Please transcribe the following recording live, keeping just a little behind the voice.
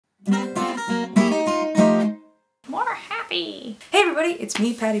happy! Hey everybody, it's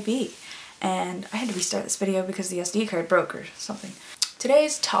me, Patty B. And I had to restart this video because the SD card broke or something.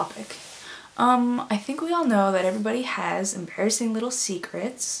 Today's topic. I think we all know that everybody has embarrassing little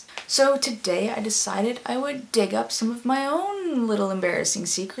secrets. So today I decided I would dig up some of my own little embarrassing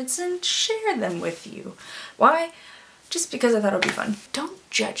secrets and share them with you. Why? Just because I thought it would be fun. Don't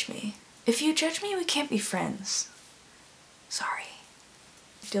judge me. If you judge me, we can't be friends. Sorry.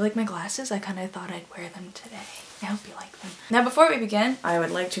 Do you like my glasses? I kind of thought I'd wear them today. I hope you like them. Now before we begin, I would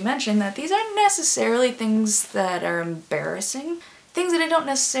like to mention that these aren't necessarily things that are embarrassing. Things that I don't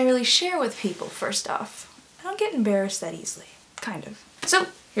necessarily share with people, first off. I don't get embarrassed that easily. Kind of. So,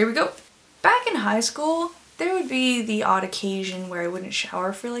 here we go. Back in high school, there would be the odd occasion where I wouldn't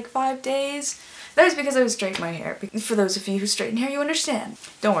shower for like 5 days. That was because I would straighten my hair. For those of you who straighten hair, you understand.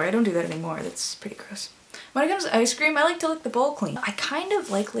 Don't worry, I don't do that anymore. That's pretty gross. When it comes to ice cream, I like to lick the bowl clean. I kind of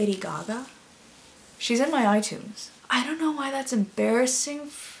like Lady Gaga. She's in my iTunes. I don't know why that's embarrassing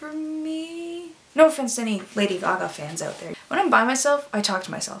for me. No offense to any Lady Gaga fans out there. When I'm by myself, I talk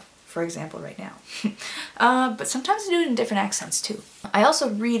to myself. For example, right now. But sometimes I do it in different accents too. I also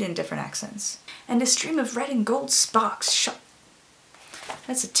read in different accents. And a stream of red and gold sparks.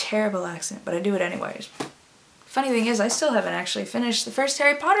 That's a terrible accent, but I do it anyways. Funny thing is, I still haven't actually finished the first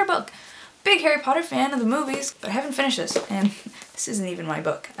Harry Potter book. Big Harry Potter fan of the movies, but I haven't finished this, and this isn't even my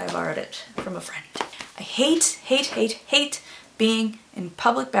book. I borrowed it from a friend. I hate being in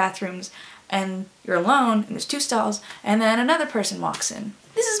public bathrooms and you're alone and there's 2 stalls and then another person walks in.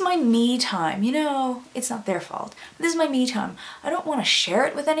 This is my me time, you know, it's not their fault. But this is my me time. I don't want to share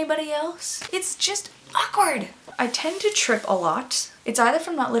it with anybody else. It's just awkward. I tend to trip a lot. It's either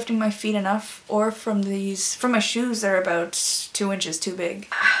from not lifting my feet enough or from my shoes that are about 2 inches too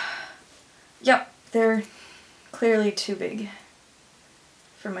big. Yep, they're clearly too big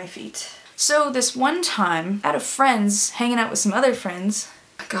for my feet. So this one time, at a friend's, hanging out with some other friends,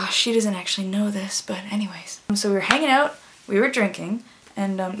 gosh, she doesn't actually know this, but anyways. So we were hanging out, we were drinking,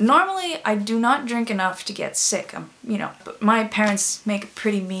 and normally I do not drink enough to get sick, you know, but my parents make a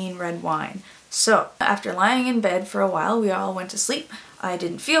pretty mean red wine. So after lying in bed for a while, we all went to sleep. I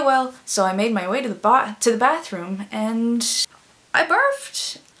didn't feel well, so I made my way to the bathroom and I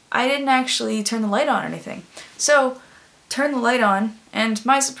barfed. I didn't actually turn the light on or anything. So, turned the light on, and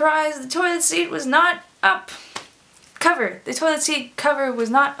my surprise, the toilet seat was not up. The toilet seat cover was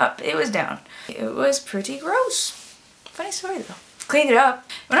not up, it was down. It was pretty gross. Funny story though. Cleaned it up.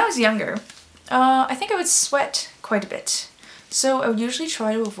 When I was younger, I think I would sweat quite a bit. So I would usually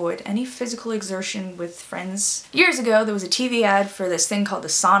try to avoid any physical exertion with friends. Years ago, there was a TV ad for this thing called the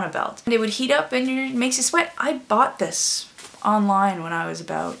sauna belt. And it would heat up and it makes you sweat. I bought this online when I was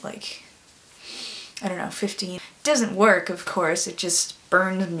about like, I don't know, 15. It doesn't work, of course, it just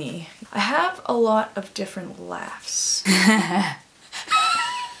burned me. I have a lot of different laughs.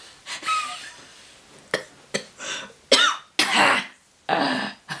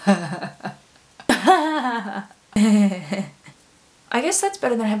 I guess that's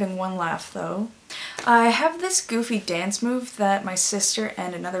better than having one laugh though. I have this goofy dance move that my sister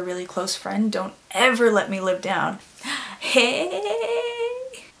and another really close friend don't ever let me live down. Hey!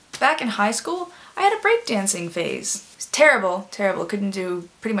 Back in high school, I had a breakdancing phase. It was terrible, couldn't do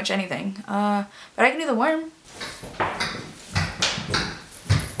pretty much anything. But I can do the worm.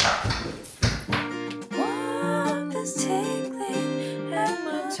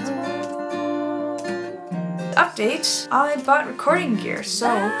 Update, I bought recording gear, so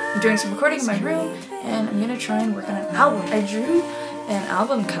I'm doing some recording in my room and I'm gonna try and work on an album. I drew an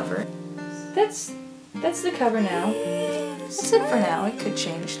album cover. That's the cover now. That's it for now, it could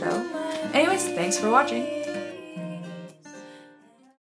change though. Anyways, thanks for watching.